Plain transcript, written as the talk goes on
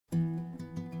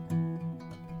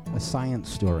A science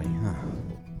story, huh?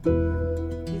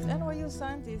 These NYU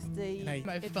scientists, I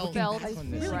felt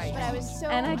really right. But I was so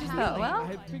And I just thought, well, I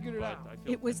had figured it out.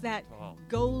 It was that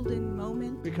golden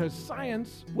moment. Because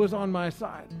science was on my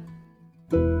side.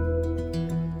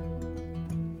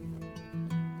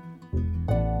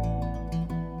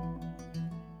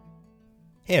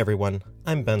 Hey everyone,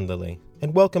 I'm Ben Lilly,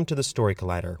 and welcome to the Story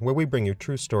Collider, where we bring you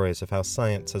true stories of how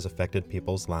science has affected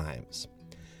people's lives.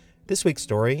 This week's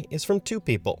story is from two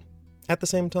people, at the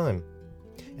same time.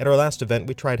 At our last event,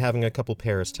 we tried having a couple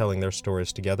pairs telling their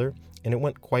stories together, and it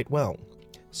went quite well.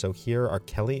 So here are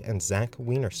Kelly and Zach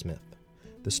Weinersmith.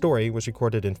 The story was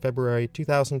recorded in February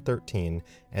 2013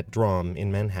 at Drom in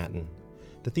Manhattan.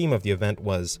 The theme of the event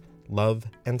was Love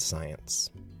and Science.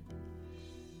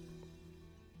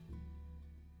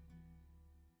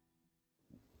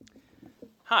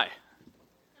 Hi.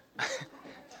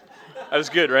 That was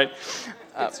good, right?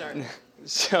 good start.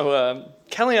 So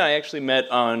Kelly and I actually met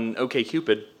on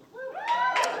OkCupid,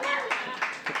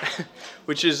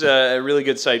 which is a really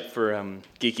good site for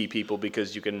geeky people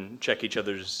because you can check each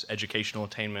other's educational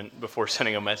attainment before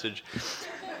sending a message.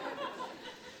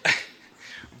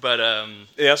 But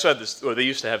they also had this, or they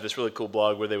used to have this really cool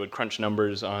blog where they would crunch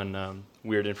numbers on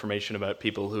weird information about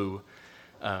people who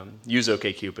use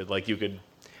OkCupid. Like you could,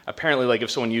 apparently, like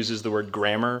if someone uses the word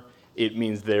grammar, it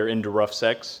means they're into rough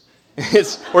sex.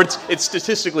 It's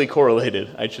statistically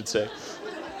correlated, I should say.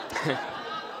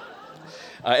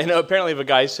 And apparently if a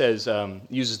guy says,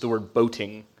 uses the word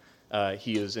boating,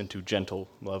 he is into gentle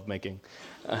lovemaking.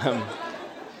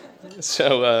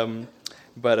 So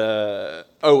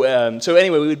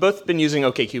anyway, we'd both been using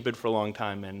OkCupid for a long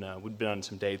time, and we'd been on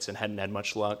some dates and hadn't had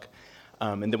much luck.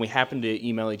 And then we happened to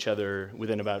email each other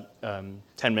within about 10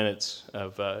 minutes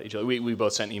of each other. We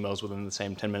both sent emails within the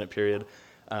same 10-minute period,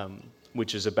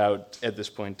 which is about, at this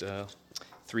point,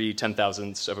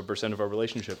 0.3% of our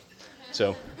relationship.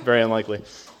 So, very unlikely.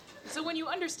 So when you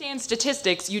understand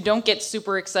statistics, you don't get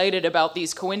super excited about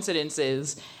these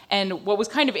coincidences. And what was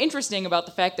kind of interesting about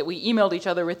the fact that we emailed each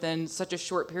other within such a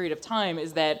short period of time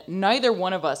is that neither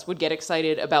one of us would get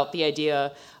excited about the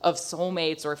idea of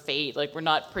soulmates or fate. Like, we're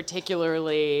not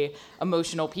particularly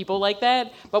emotional people like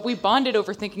that. But we bonded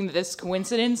over thinking that this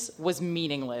coincidence was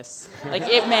meaningless. Like,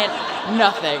 it meant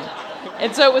nothing.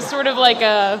 And so it was sort of like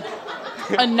a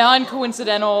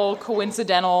non-coincidental,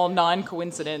 coincidental,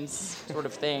 non-coincidence sort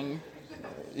of thing.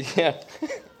 Yeah.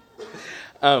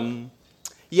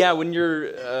 Yeah, when you're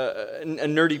a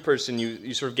nerdy person,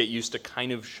 you sort of get used to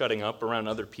kind of shutting up around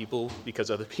other people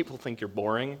because other people think you're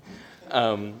boring.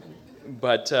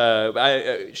 But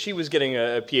she was getting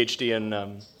a PhD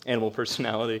in animal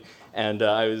personality, and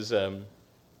I was, and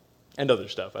other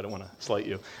stuff. I don't want to slight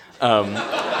you.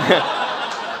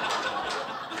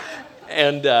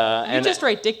 You just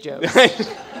write dick jokes.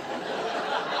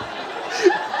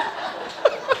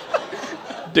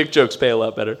 Dick jokes pay a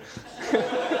lot better.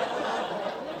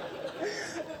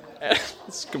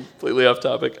 It's completely off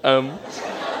topic.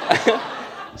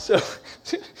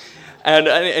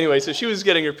 Anyway, so she was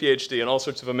getting her PhD in all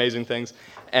sorts of amazing things,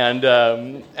 and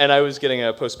I was getting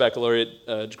a post-baccalaureate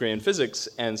degree in physics,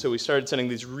 and so we started sending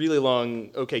these really long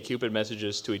OkCupid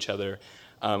messages to each other,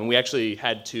 and we actually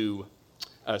had to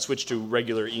switch to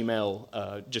regular email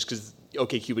just because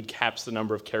OkCupid caps the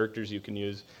number of characters you can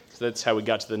use. So that's how we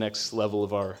got to the next level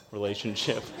of our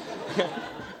relationship.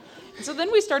 So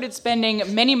then we started spending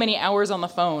many, many hours on the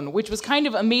phone, which was kind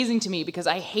of amazing to me because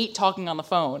I hate talking on the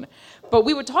phone. But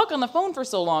we would talk on the phone for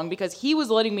so long because he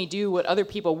was letting me do what other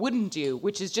people wouldn't do,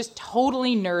 which is just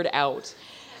totally nerd out.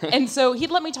 And so he'd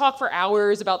let me talk for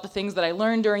hours about the things that I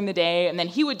learned during the day, and then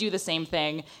he would do the same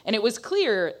thing. And it was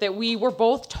clear that we were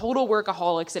both total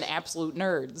workaholics and absolute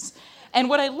nerds. And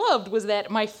what I loved was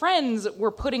that my friends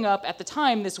were putting up, at the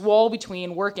time, this wall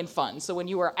between work and fun. So when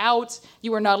you were out,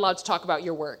 you were not allowed to talk about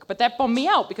your work. But that bummed me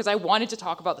out because I wanted to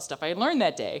talk about the stuff I had learned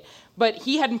that day. But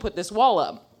he hadn't put this wall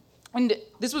up. And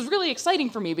this was really exciting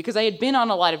for me because I had been on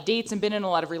a lot of dates and been in a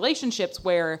lot of relationships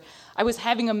where I was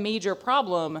having a major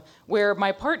problem where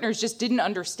my partners just didn't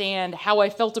understand how I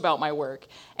felt about my work.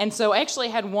 And so I actually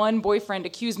had one boyfriend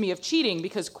accuse me of cheating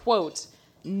because, quote,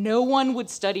 no one would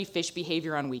study fish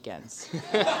behavior on weekends.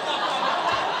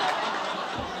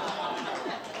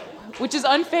 Which is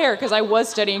unfair because I was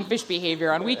studying fish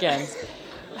behavior on weekends.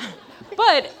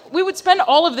 But we would spend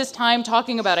all of this time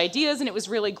talking about ideas and it was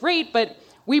really great, but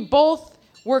we both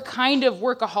were kind of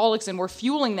workaholics and were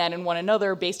fueling that in one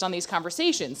another based on these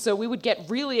conversations. So we would get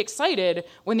really excited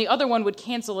when the other one would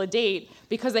cancel a date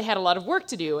because they had a lot of work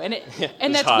to do. And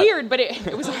that's hot. weird, but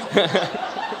it was...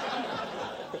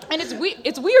 And it's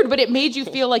it's weird, but it made you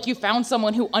feel like you found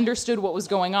someone who understood what was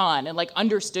going on and like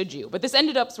understood you. But this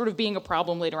ended up sort of being a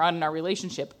problem later on in our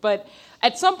relationship. But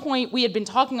at some point, we had been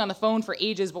talking on the phone for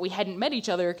ages, but we hadn't met each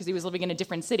other because he was living in a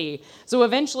different city. So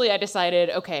eventually I decided,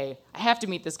 okay, I have to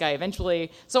meet this guy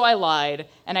eventually. So I lied,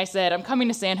 and I said, I'm coming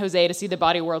to San Jose to see the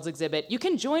Body Worlds exhibit. You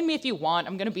can join me if you want.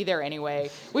 I'm going to be there anyway.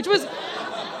 Which was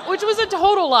a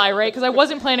total lie, right? Because I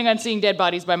wasn't planning on seeing dead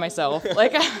bodies by myself.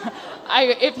 Like,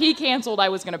 if he canceled, I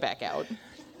was going to back out.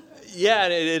 Yeah,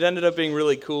 and it ended up being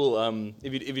really cool.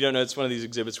 If you don't know, it's one of these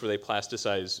exhibits where they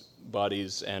plasticize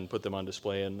bodies and put them on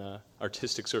display in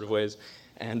artistic sort of ways.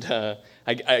 And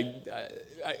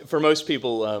for most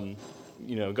people,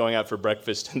 going out for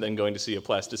breakfast and then going to see a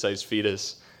plasticized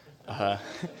fetus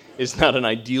is not an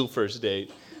ideal first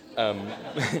date.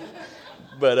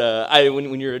 But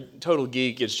when you're a total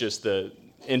geek, it's just the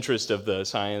interest of the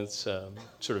science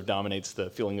sort of dominates the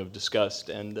feeling of disgust,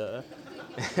 and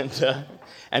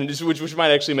which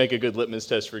might actually make a good litmus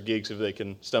test for geeks if they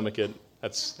can stomach it.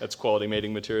 That's quality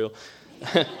mating material,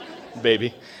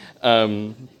 baby.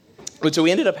 But so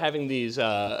we ended up having these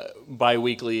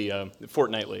bi-weekly,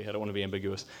 fortnightly. I don't want to be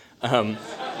ambiguous.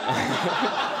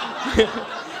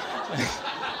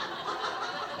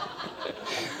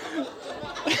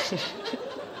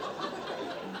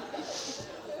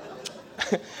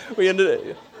 We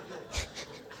ended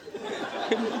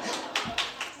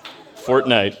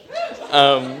fortnight.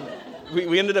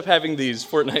 We ended up having these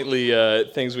fortnightly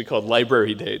things we called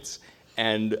library dates,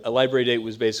 and a library date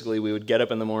was basically we would get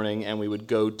up in the morning and we would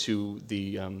go to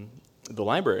the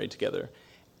library together,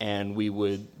 and we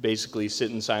would basically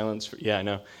sit in silence.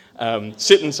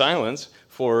 Sit in silence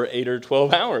for 8 or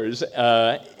 12 hours,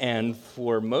 and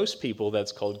for most people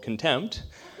that's called contempt.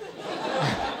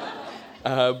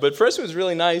 But for us, it was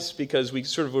really nice because we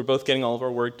sort of were both getting all of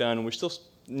our work done, and we're still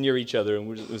near each other,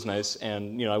 and it was nice.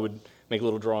 And I would make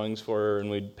little drawings for her, and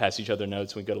we'd pass each other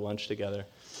notes, and we'd go to lunch together.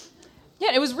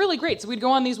 Yeah, it was really great. So we'd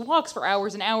go on these walks for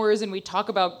hours and hours, and we'd talk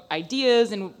about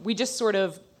ideas, and we just sort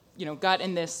of, got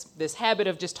in this habit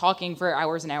of just talking for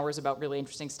hours and hours about really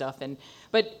interesting stuff.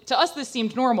 But to us, this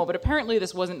seemed normal, but apparently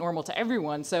this wasn't normal to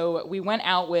everyone. So we went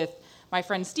out with my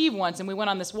friend Steve once, and we went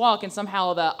on this walk, and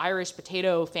somehow the Irish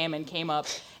potato famine came up,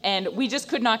 and we just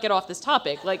could not get off this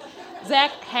topic. Like,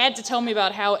 Zach had to tell me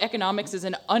about how economics is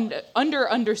an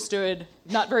understood,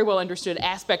 not very well understood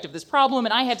aspect of this problem,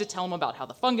 and I had to tell him about how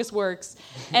the fungus works.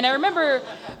 And I remember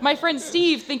my friend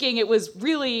Steve thinking it was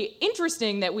really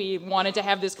interesting that we wanted to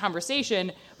have this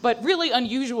conversation, but really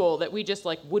unusual that we just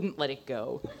wouldn't let it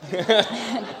go.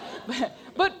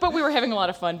 but we were having a lot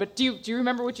of fun. But do you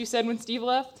remember what you said when Steve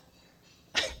left?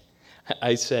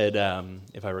 I said,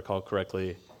 if I recall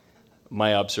correctly,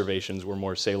 my observations were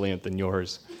more salient than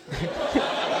yours.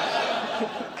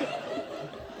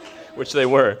 Which they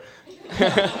were.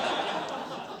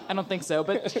 I don't think so,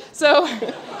 but so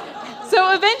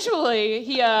eventually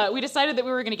we decided that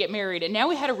we were going to get married, and now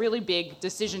we had a really big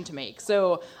decision to make.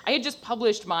 So I had just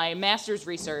published my master's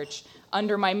research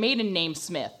under my maiden name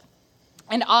Smith,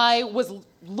 and I was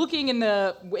looking in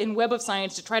Web of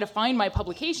Science to try to find my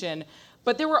publication.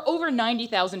 But there were over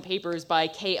 90,000 papers by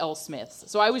K.L. Smiths,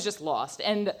 so I was just lost.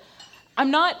 And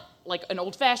I'm not an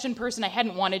old-fashioned person. I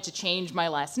hadn't wanted to change my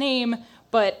last name,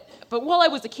 but while I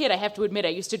was a kid, I have to admit, I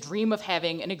used to dream of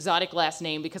having an exotic last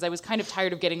name because I was kind of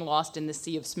tired of getting lost in the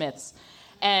sea of Smiths.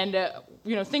 And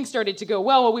things started to go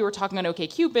well while we were talking on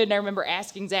OkCupid, and I remember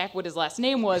asking Zach what his last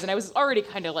name was, and I was already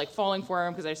kind of falling for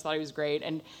him because I just thought he was great.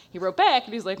 And he wrote back,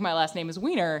 and he's like, "My last name is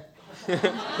Wiener."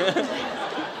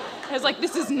 I was like,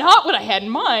 this is not what I had in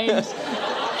mind.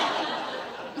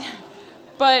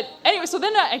 But anyway, so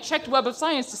then I checked Web of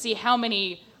Science to see how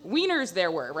many wieners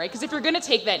there were, right? Because if you're going to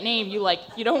take that name, you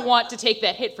don't want to take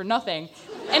that hit for nothing.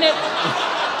 And it...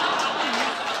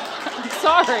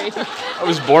 Sorry. I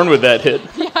was born with that hit.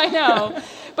 Yeah, I know.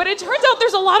 But it turns out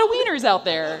there's a lot of wieners out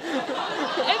there.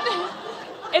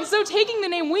 And so taking the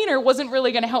name Wiener wasn't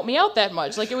really going to help me out that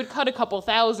much. It would cut a couple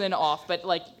thousand off, but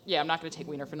I'm not going to take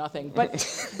Wiener for nothing.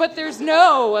 But there's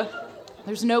no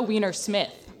Wiener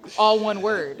Smith, all one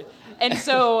word. And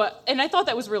I thought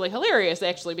that was really hilarious,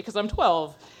 actually, because I'm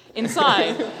 12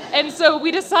 inside. And so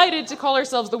we decided to call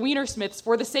ourselves the Weinersmiths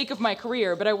for the sake of my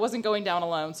career, but I wasn't going down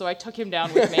alone, so I took him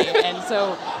down with me. And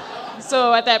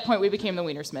so at that point, we became the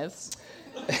Weinersmiths.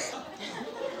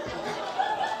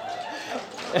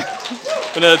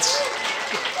 But that's...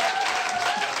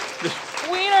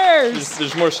 Wieners!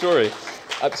 There's more story.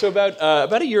 So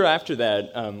about a year after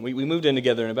that, we moved in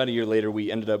together, and about a year later, we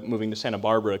ended up moving to Santa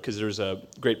Barbara because there's a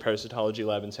great parasitology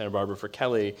lab in Santa Barbara for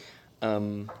Kelly.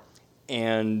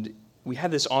 And we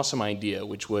had this awesome idea,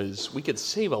 which was we could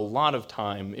save a lot of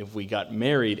time if we got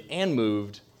married and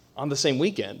moved on the same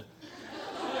weekend.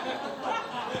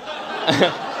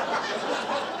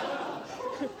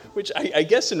 Which I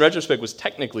guess in retrospect was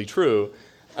technically true.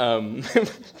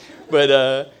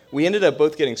 But we ended up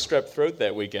both getting strep throat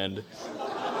that weekend.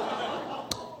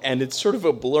 And it's sort of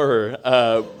a blur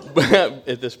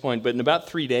at this point. But in about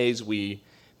 3 days, we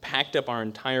packed up our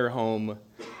entire home,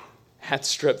 had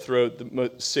strep throat, the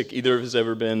most sick either of us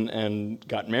ever been, and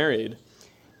got married.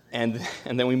 And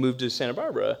then we moved to Santa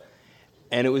Barbara.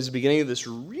 And it was the beginning of this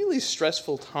really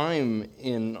stressful time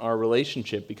in our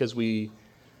relationship because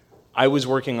I was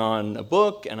working on a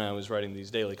book, and I was writing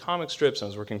these daily comic strips, and I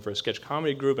was working for a sketch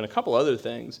comedy group and a couple other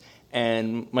things,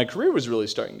 and my career was really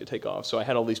starting to take off, so I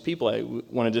had all these people I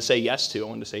wanted to say yes to. I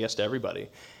wanted to say yes to everybody.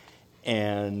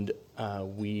 And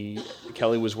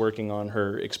Kelly was working on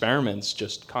her experiments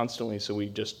just constantly, so we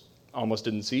just almost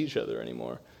didn't see each other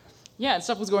anymore. Yeah, and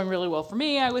stuff was going really well for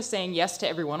me. I was saying yes to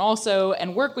everyone also,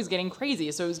 and work was getting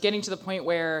crazy, so it was getting to the point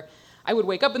where I would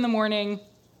wake up in the morning,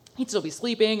 he'd still be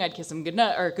sleeping, I'd kiss him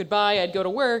goodbye, I'd go to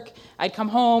work, I'd come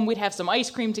home, we'd have some ice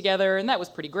cream together, and that was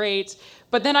pretty great.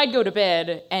 But then I'd go to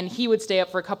bed, and he would stay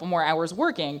up for a couple more hours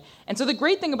working. And so the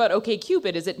great thing about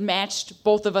OkCupid is it matched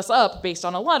both of us up based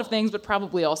on a lot of things, but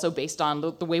probably also based on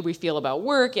the way we feel about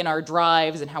work and our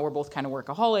drives and how we're both kind of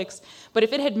workaholics. But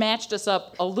if it had matched us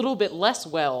up a little bit less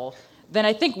well, then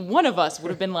I think one of us would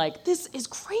have been like, this is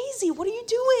crazy, what are you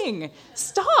doing?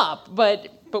 Stop! But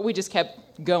we just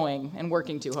kept going and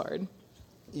working too hard.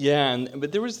 Yeah,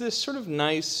 but there was this sort of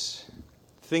nice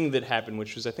thing that happened,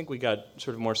 which was I think we got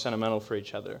sort of more sentimental for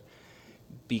each other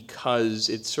because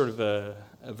it's sort of a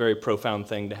very profound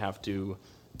thing to have to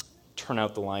turn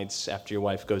out the lights after your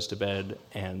wife goes to bed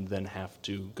and then have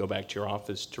to go back to your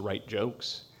office to write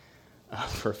jokes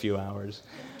for a few hours.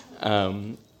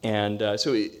 So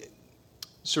it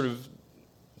sort of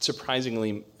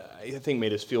surprisingly, I think,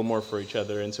 made us feel more for each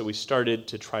other, and so we started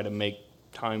to try to make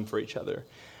time for each other.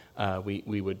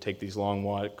 We would take these long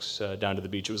walks down to the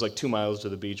beach. It was like 2 miles to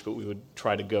the beach, but we would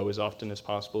try to go as often as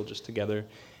possible just together.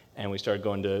 And we started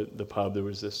going to the pub. There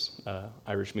was this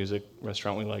Irish music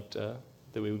restaurant we liked that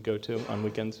we would go to on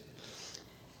weekends.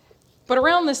 But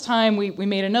around this time, we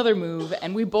made another move,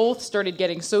 and we both started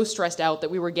getting so stressed out that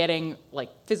we were getting like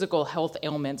physical health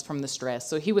ailments from the stress.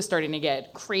 So he was starting to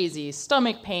get crazy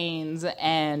stomach pains,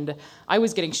 and I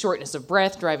was getting shortness of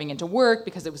breath driving into work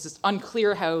because it was just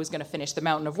unclear how I was going to finish the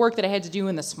mountain of work that I had to do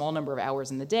in the small number of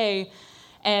hours in the day.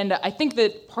 And I think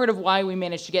that part of why we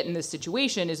managed to get in this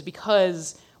situation is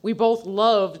because we both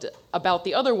loved about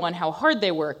the other one how hard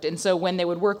they worked. And so when they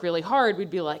would work really hard,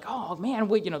 we'd be like, oh man,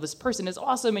 well, this person is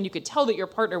awesome. And you could tell that your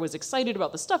partner was excited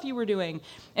about the stuff you were doing.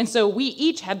 And so we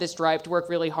each had this drive to work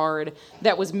really hard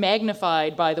that was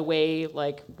magnified by the way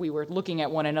like we were looking at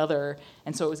one another.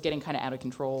 And so it was getting kind of out of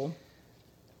control.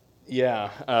 Yeah.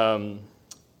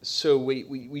 So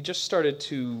we just started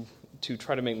to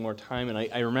try to make more time. And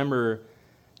I remember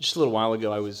just a little while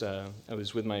ago, I was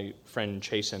with my friend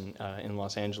Chasen in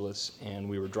Los Angeles, and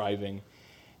we were driving,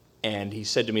 and he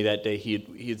said to me that day he'd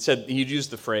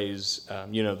used the phrase,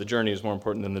 the journey is more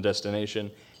important than the destination,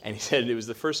 and he said it was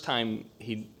the first time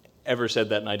he'd ever said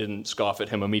that, and I didn't scoff at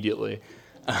him immediately.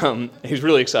 He was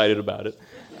really excited about it,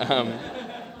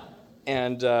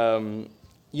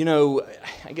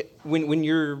 when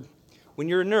you're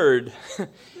a nerd,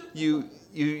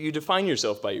 you define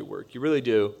yourself by your work, you really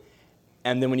do.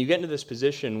 And then when you get into this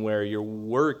position where your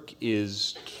work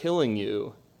is killing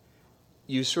you,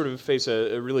 you sort of face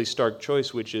a really stark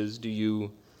choice, which is, do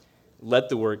you let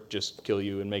the work just kill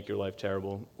you and make your life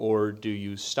terrible, or do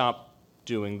you stop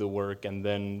doing the work, and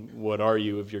then what are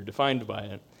you if you're defined by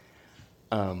it?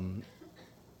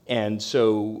 And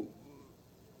so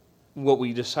what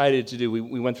we decided to do,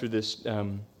 we went through this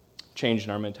change in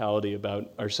our mentality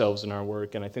about ourselves and our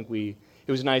work, and I think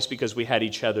it was nice because we had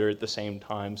each other at the same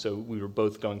time, so we were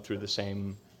both going through the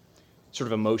same sort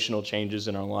of emotional changes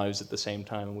in our lives at the same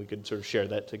time, and we could sort of share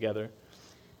that together.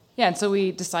 Yeah, and so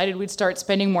we decided we'd start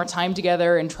spending more time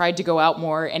together and tried to go out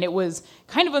more, and it was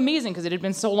kind of amazing because it had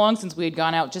been so long since we had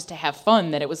gone out just to have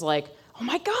fun that it was like, oh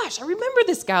my gosh, I remember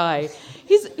this guy.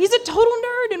 He's a total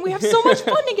nerd, and we have so much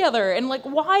fun together, and like,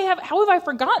 how have I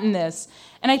forgotten this?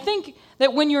 And I think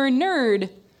that when you're a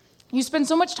nerd, you spend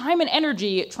so much time and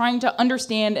energy trying to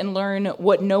understand and learn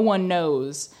what no one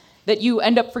knows that you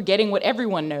end up forgetting what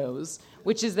everyone knows,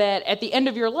 which is that at the end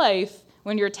of your life,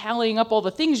 when you're tallying up all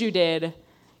the things you did,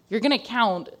 you're going to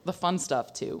count the fun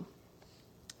stuff too.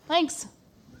 Thanks.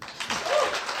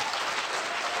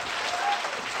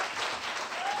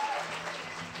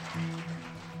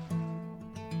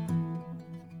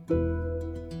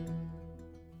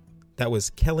 That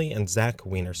was Kelly and Zach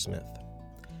Weinersmith.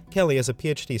 Kelly is a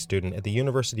PhD student at the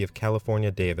University of California,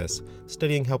 Davis,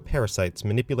 studying how parasites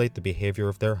manipulate the behavior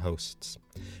of their hosts.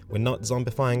 When not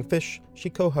zombifying fish, she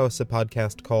co-hosts a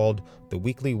podcast called The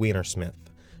Weekly Weinersmith,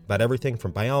 about everything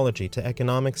from biology to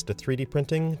economics to 3D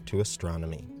printing to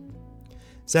astronomy.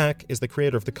 Zach is the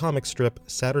creator of the comic strip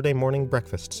Saturday Morning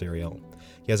Breakfast cereal.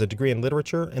 He has a degree in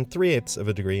literature and 3/8 of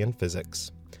a degree in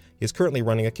physics. He is currently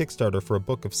running a Kickstarter for a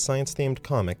book of science-themed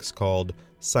comics called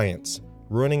Science,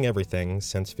 Ruining Everything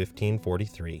Since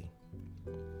 1543.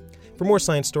 For more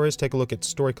science stories, take a look at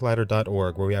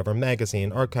storycollider.org, where we have our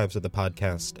magazine, archives of the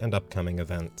podcast, and upcoming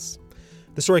events.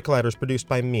 The Story Collider is produced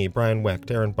by me, Brian Wecht,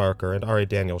 Aaron Barker, and Ari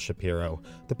Daniel Shapiro.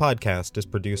 The podcast is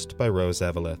produced by Rose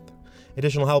Eveleth.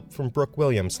 Additional help from Brooke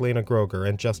Williams, Lena Groger,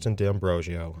 and Justin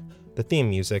D'Ambrosio. The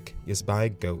theme music is by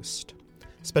Ghost.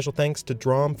 Special thanks to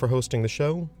Drom for hosting the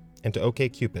show, and to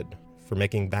OkCupid for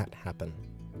making that happen.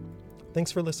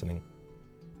 Thanks for listening.